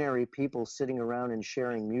ordinary people sitting around and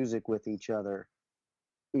sharing music with each other,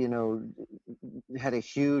 had a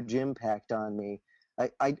huge impact on me.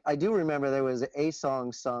 I do remember there was a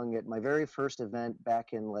song sung at my very first event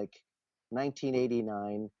back in like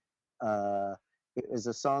 1989. It was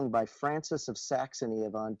a song by Francis of Saxony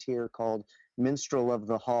of Antir called Minstrel of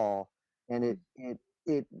the Hall. And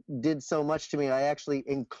it did so much to me. I actually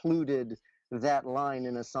included that line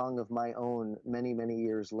in a song of my own many, many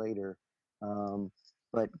years later.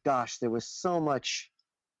 But gosh, there was so much,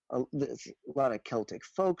 a lot of Celtic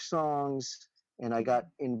folk songs, and I got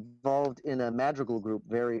involved in a madrigal group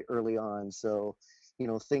very early on. So,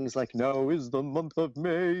 things like "Now is the month of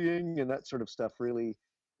Maying" and that sort of stuff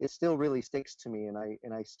it still really sticks to me, and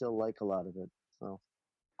I still like a lot of it. So,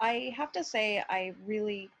 I have to say I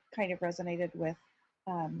really kind of resonated with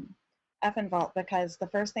Effenwealt because the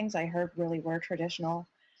first things I heard really were traditional.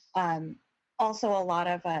 Also a lot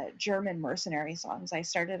of German mercenary songs. I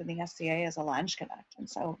started in the SCA as a Landsknecht, and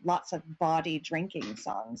so lots of bawdy drinking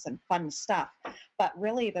songs and fun stuff. But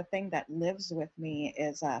really the thing that lives with me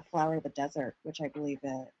is Flower of the Desert, which I believe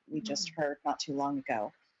we just heard not too long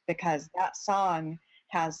ago, because that song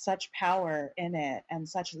has such power in it and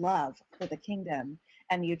such love for the kingdom.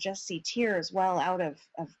 And you just see tears well out of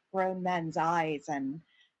grown men's eyes,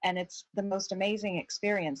 and it's the most amazing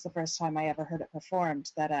experience the first time I ever heard it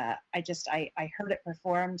performed, that I heard it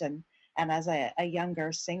performed, and as a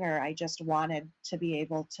younger singer, I just wanted to be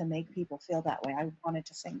able to make people feel that way. I wanted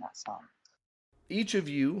to sing that song. Each of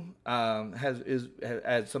you has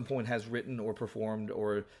at some point has written or performed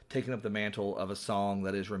or taken up the mantle of a song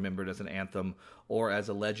that is remembered as an anthem or as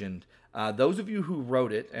a legend. Those of you who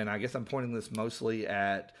wrote it, and I guess I'm pointing this mostly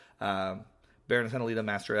at Baroness Aneleda,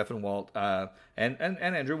 Master Effenwealt, and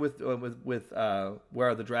Andrew with Where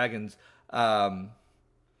Are the Dragons?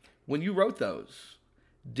 When you wrote those,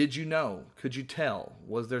 did you know? Could you tell?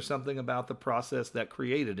 Was there something about the process that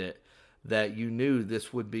created it that you knew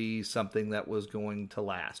this would be something that was going to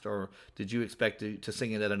last? Or did you expect to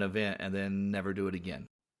sing it at an event and then never do it again?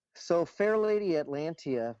 So Fair Lady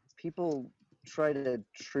Atlantia, people try to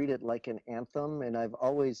treat it like an anthem, and I've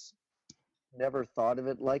always never thought of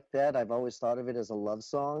it like that. I've always thought of it as a love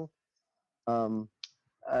song.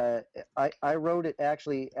 I wrote it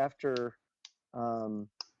actually after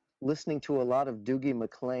listening to a lot of Dougie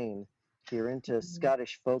MacLean. If you're into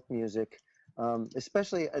Scottish folk music,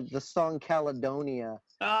 especially the song Caledonia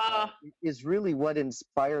is really what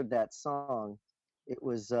inspired that song. It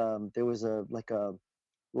was there was a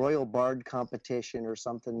Royal Bard competition or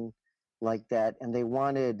something like that, and they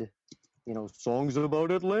wanted songs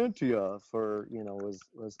about Atlantia for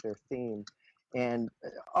was their theme. And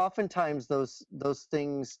oftentimes those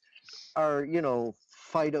things are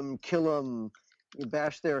fight 'em, kill 'em, you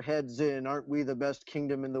bash their heads in, aren't we the best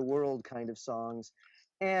kingdom in the world kind of songs.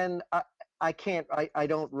 And I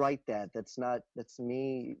don't write that. That's not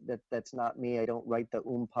me. That's not me. I don't write the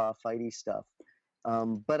oompa fighty stuff.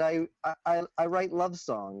 But I write love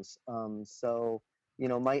songs. So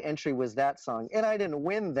my entry was that song, and I didn't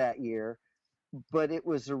win that year, but it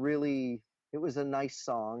was a nice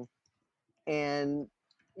song. And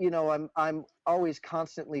I'm always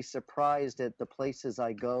constantly surprised at the places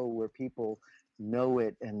I go where people know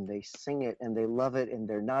it and they sing it and they love it, and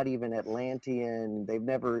they're not even Atlantean. They've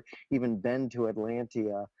never even been to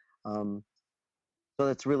Atlantia. So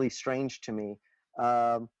that's really strange to me.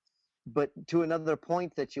 But to another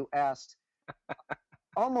point that you asked,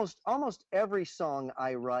 almost every song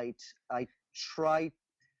I write, I try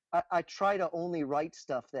to only write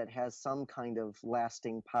stuff that has some kind of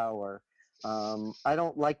lasting power. I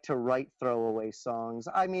don't like to write throwaway songs.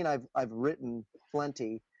 I mean, I've written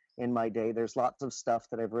plenty in my day. There's lots of stuff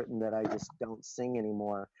that I've written that I just don't sing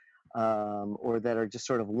anymore, or that are just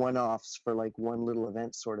sort of one-offs for like one little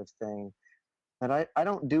event sort of thing. But I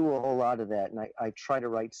don't do a whole lot of that, and I try to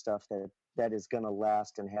write stuff that is going to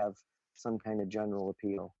last and have some kind of general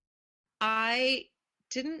appeal. I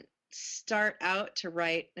didn't start out to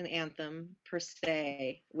write an anthem per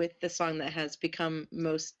se with the song that has become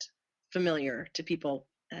most familiar to people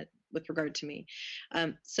with regard to me.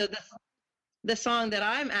 So the song that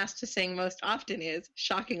I'm asked to sing most often is,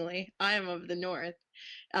 shockingly, I Am of the North.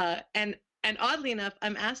 And oddly enough,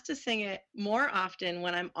 I'm asked to sing it more often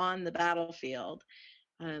when I'm on the battlefield,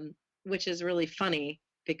 which is really funny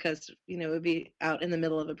because, you know, it would be out in the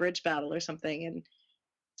middle of a bridge battle or something, and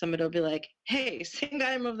somebody will be like, hey, sing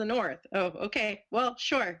I Am of the North. Oh, okay. Well,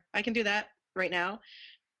 sure. I can do that right now.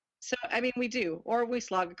 So, I mean, we do. Or we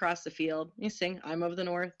slog across the field. You sing I'm of the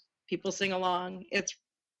North. People sing along. It's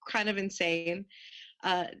kind of insane.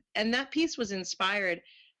 And that piece was inspired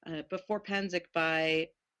before Pennsic by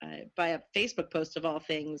a Facebook post of all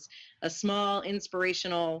things, a small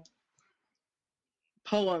inspirational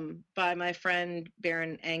poem by my friend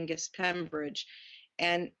Baron Angus Pembridge.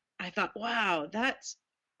 And I thought, wow, that's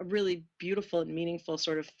a really beautiful and meaningful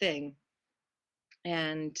sort of thing.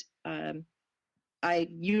 And I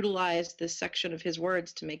utilized this section of his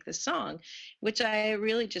words to make this song, which I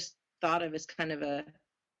really just thought of as kind of a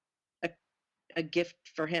gift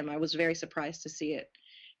for him. I was very surprised to see it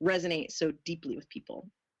resonate so deeply with people.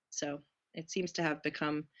 So it seems to have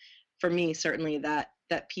become, for me, certainly that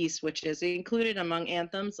piece, which is included among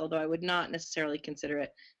anthems, although I would not necessarily consider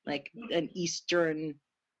it like an Eastern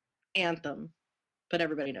anthem, but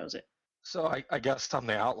everybody knows it. So I guess I'm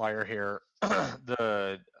the outlier here.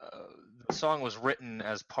 The song was written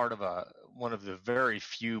as part of one of the very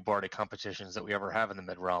few bardic competitions that we ever have in the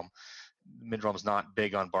Mid-Realm. Mid-Realm's not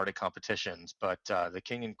big on bardic competitions, but the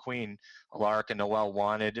King and Queen, Alaric and Noel,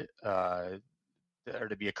 wanted there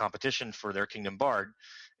to be a competition for their Kingdom Bard,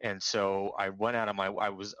 and so I went out of I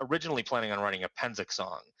was originally planning on writing a Pennsic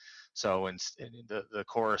song, so in the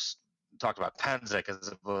chorus talked about Pennsic as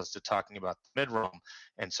opposed to talking about the Mid-Realm,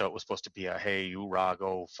 and so it was supposed to be a hey, you ra,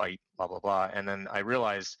 go fight, blah blah blah, and then I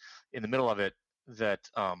realized in the middle of it that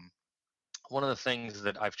one of the things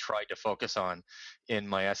that I've tried to focus on in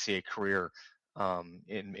my SCA career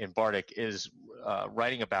in Bardic is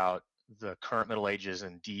writing about the current Middle Ages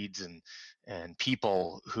and deeds and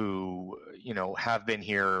people who, you know, have been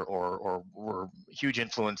here or were huge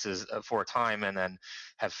influences for a time and then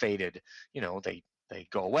have faded. You know, they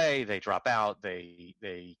go away, they drop out, they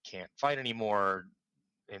can't fight anymore,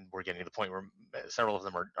 and we're getting to the point where several of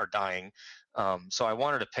them are dying. So I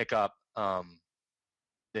wanted to pick up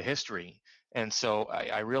the history, and so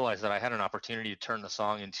I realized that I had an opportunity to turn the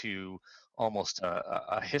song into almost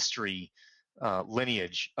a history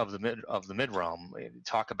lineage of the Mid-Realm.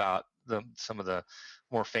 Talk about some of the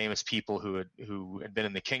more famous people who had been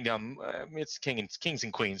in the kingdom. I mean, it's kings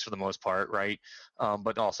and queens for the most part, right?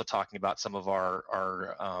 But also talking about some of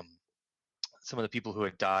some of the people who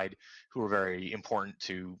had died, who were very important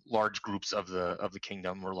to large groups of the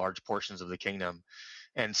kingdom or large portions of the kingdom.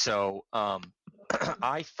 And so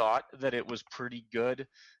I thought that it was pretty good,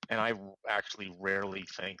 and I actually rarely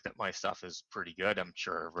think that my stuff is pretty good. I'm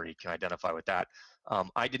sure everybody can identify with that.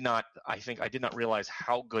 I did not realize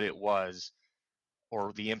how good it was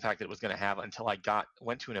or the impact that it was going to have until I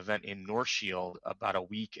went to an event in North Shield about a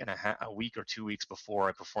week or 2 weeks before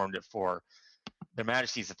I performed it for Their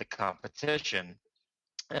Majesties at the competition,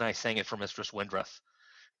 and I sang it for Mistress Windreth,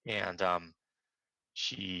 and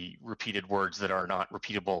she repeated words that are not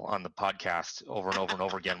repeatable on the podcast over and over and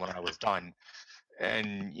over again when I was done.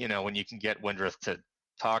 And, you know, when you can get Windreth to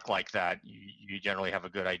talk like that, you generally have a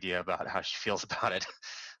good idea about how she feels about it.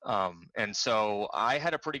 And so I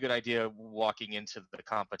had a pretty good idea walking into the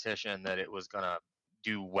competition that it was going to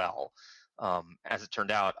do well. As it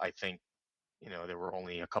turned out, I think, you know, there were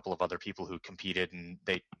only a couple of other people who competed, and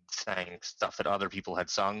they sang stuff that other people had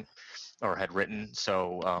sung or had written.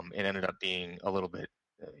 So it ended up being a little bit,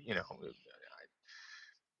 you know,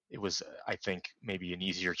 it was, I think, maybe an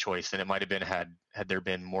easier choice than it might have been had there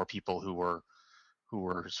been more people who were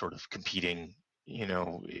sort of competing, you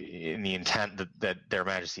know, in the intent that Their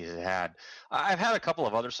Majesties had. I've had a couple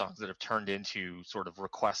of other songs that have turned into sort of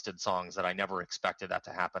requested songs that I never expected that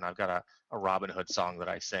to happen. I've got a Robin Hood song that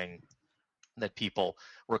I sing that people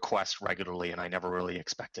request regularly, and I never really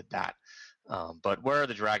expected that. But Where Are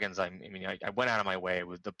the Dragons? I went out of my way.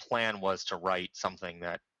 The plan was to write something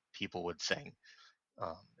that people would sing,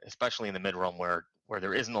 especially in the Mid-Realm where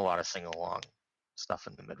there isn't a lot of sing-along stuff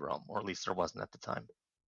in the Mid-Realm, or at least there wasn't at the time.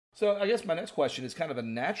 So I guess my next question is kind of a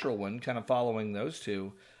natural one, kind of following those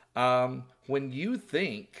two. When you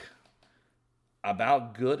think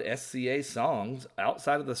about good SCA songs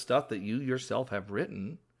outside of the stuff that you yourself have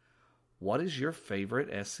written, what is your favorite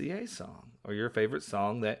SCA song, or your favorite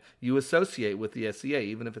song that you associate with the SCA,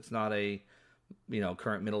 even if it's not a, you know,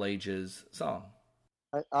 current Middle Ages song?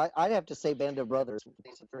 I'd have to say Band of Brothers with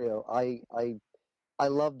Ace Trio. I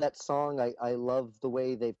love that song. I love the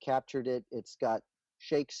way they've captured it. It's got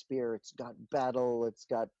Shakespeare, it's got battle, it's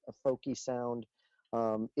got a folky sound.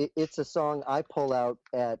 It's a song I pull out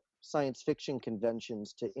at science fiction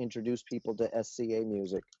conventions to introduce people to SCA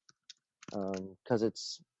music, because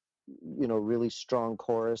really strong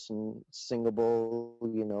chorus and singable.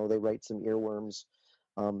 They write some earworms,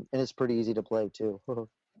 and it's pretty easy to play too.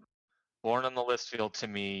 Born on the Listfield, to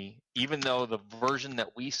me, even though the version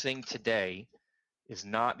that we sing today is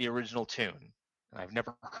not the original tune, and I've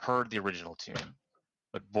never heard the original tune,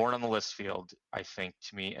 but Born on the Listfield, I think,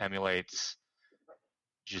 to me, emulates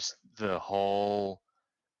just the whole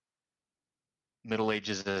Middle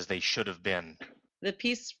Ages as they should have been. The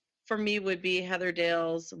piece for me would be Heather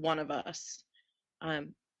Dale's One of Us.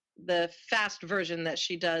 The fast version that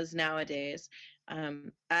she does nowadays.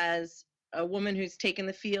 As a woman who's taken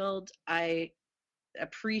the field, I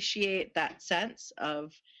appreciate that sense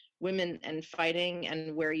of women and fighting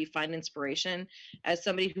and where you find inspiration. As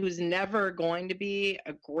somebody who's never going to be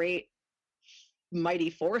a great mighty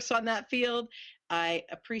force on that field, I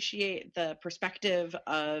appreciate the perspective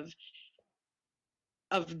of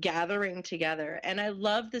gathering together. And I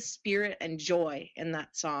love the spirit and joy in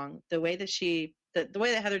that song. The way that the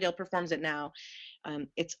way that Heather Dale performs it now,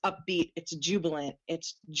 it's upbeat, it's jubilant,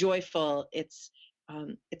 it's joyful, it's a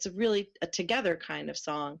together kind of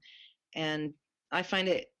song. And I find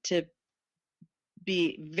it to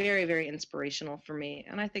be very, very inspirational for me.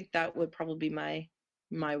 And I think that would probably be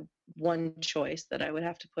my one choice that I would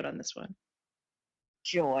have to put on this one.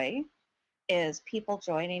 Joy is people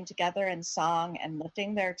joining together in song and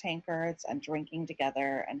lifting their tankards and drinking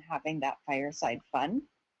together and having that fireside fun.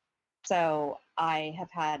 So I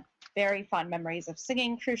have had very fond memories of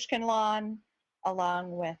singing Crushkin Lawn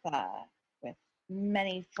along with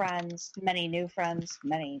many friends, many new friends,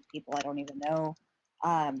 many people I don't even know.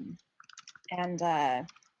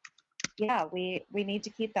 We need to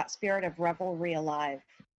keep that spirit of revelry alive.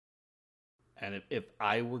 And if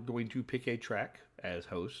I were going to pick a track as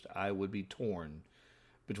host, I would be torn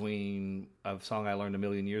between a song I learned a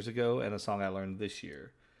million years ago and a song I learned this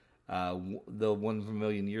year. The one from a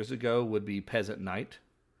million years ago would be Peasant Night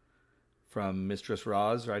from Mistress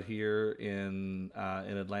Roz right here in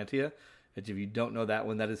Atlantia. If you don't know that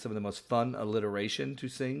one, that is some of the most fun alliteration to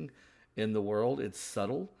sing in the world. It's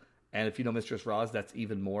subtle. And if you know Mistress Roz, that's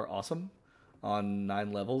even more awesome on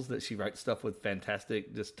 9 levels, that she writes stuff with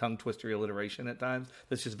fantastic, just tongue-twistery alliteration at times.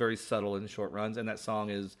 That's just very subtle in short runs. And that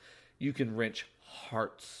song is, you can wrench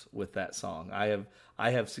hearts with that song.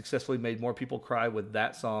 I have successfully made more people cry with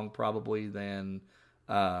that song probably than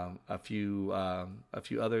a few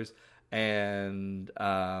others. And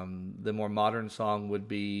the more modern song would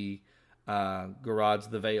be Garage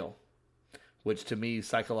the Veil, which to me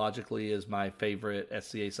psychologically is my favorite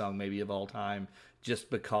SCA song maybe of all time,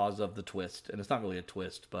 just because of the twist. And it's not really a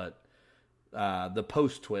twist, but the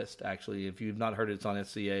post-twist, actually. If you've not heard it, it's on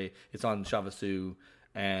SCA. It's on Shavasu.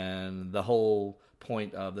 And the whole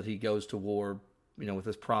point of that he goes to war, with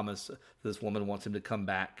this promise, this woman wants him to come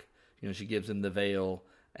back. She gives him the veil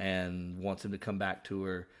and wants him to come back to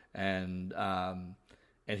her. And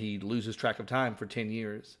he loses track of time for 10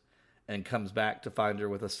 years and comes back to find her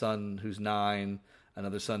with a son who's 9,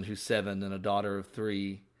 another son who's 7, and a daughter of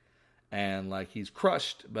 3. And he's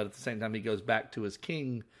crushed, but at the same time he goes back to his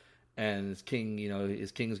king, and his king,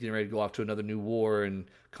 his king is getting ready to go off to another new war and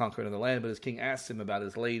conquer another land, but his king asks him about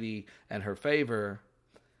his lady and her favor,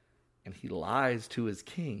 and he lies to his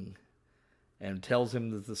king and tells him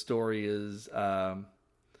that the story is Gored,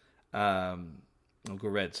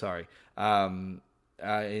 sorry. He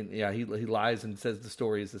lies and says the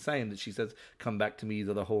story is the same, that she says, "Come back to me,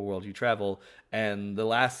 to the whole world you travel." And the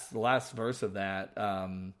last verse of that,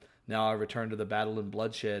 "Now I return to the battle and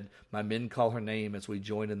bloodshed. My men call her name as we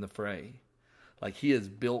join in the fray." He has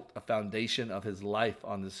built a foundation of his life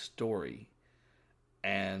on this story,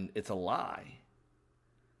 and it's a lie.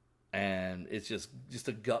 And it's just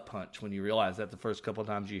a gut punch when you realize that the first couple of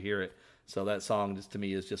times you hear it. So that song, just to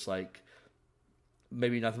me, is just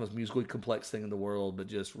maybe not the most musically complex thing in the world, but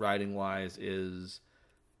just writing-wise is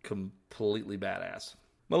completely badass.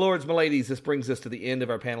 My lords, my ladies, this brings us to the end of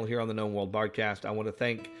our panel here on the Knowne World Bardcast. I want to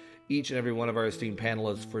thank each and every one of our esteemed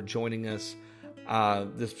panelists for joining us.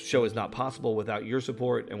 This show is not possible without your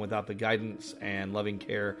support and without the guidance and loving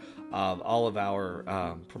care of all of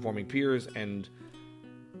our performing peers. And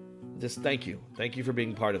just thank you. Thank you for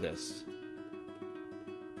being part of this.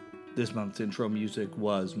 This month's intro music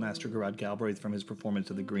was Master Gerard Galbraith from his performance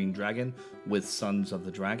of The Green Dragon with Sons of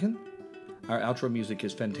the Dragon. Our outro music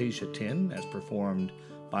is Fantasia 10, as performed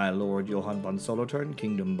by Lord Johann von Solothurn,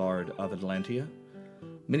 Kingdom Bard of Atlantia.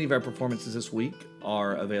 Many of our performances this week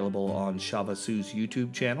are available on Shavasu's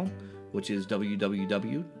YouTube channel, which is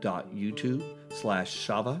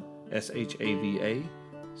www.youtube.com/Shava, Shava,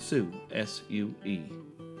 Sue, Sue.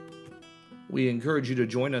 We encourage you to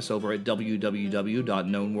join us over at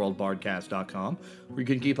www.knowneworldbardcast.com, where you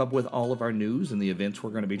can keep up with all of our news and the events we're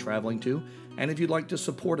going to be traveling to. And if you'd like to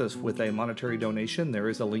support us with a monetary donation, there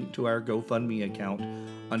is a link to our GoFundMe account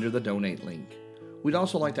under the donate link. We'd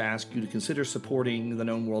also like to ask you to consider supporting the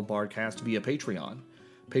Knowne World Bardcast via Patreon.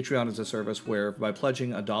 Patreon is a service where by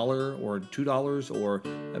pledging $1 or $2 or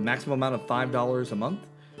a maximum amount of $5 a month,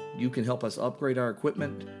 you can help us upgrade our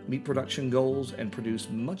equipment, meet production goals, and produce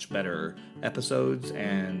much better episodes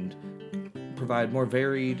and provide more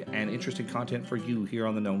varied and interesting content for you here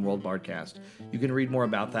on the Knowne World Bardcast. You can read more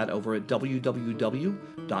about that over at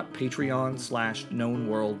www.patreon.com/Knowne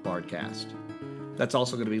World Bardcast. That's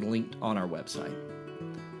also going to be linked on our website.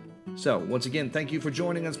 So, once again, thank you for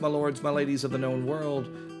joining us, my lords, my ladies of the Knowne World.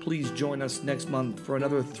 Please join us next month for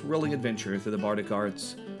another thrilling adventure through the Bardic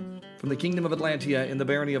Arts. From the Kingdom of Atlantia in the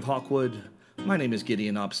Barony of Hawkwood, my name is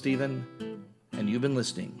Gideon Stephen, and you've been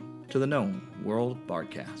listening to the Knowne World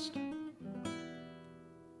Bardcast.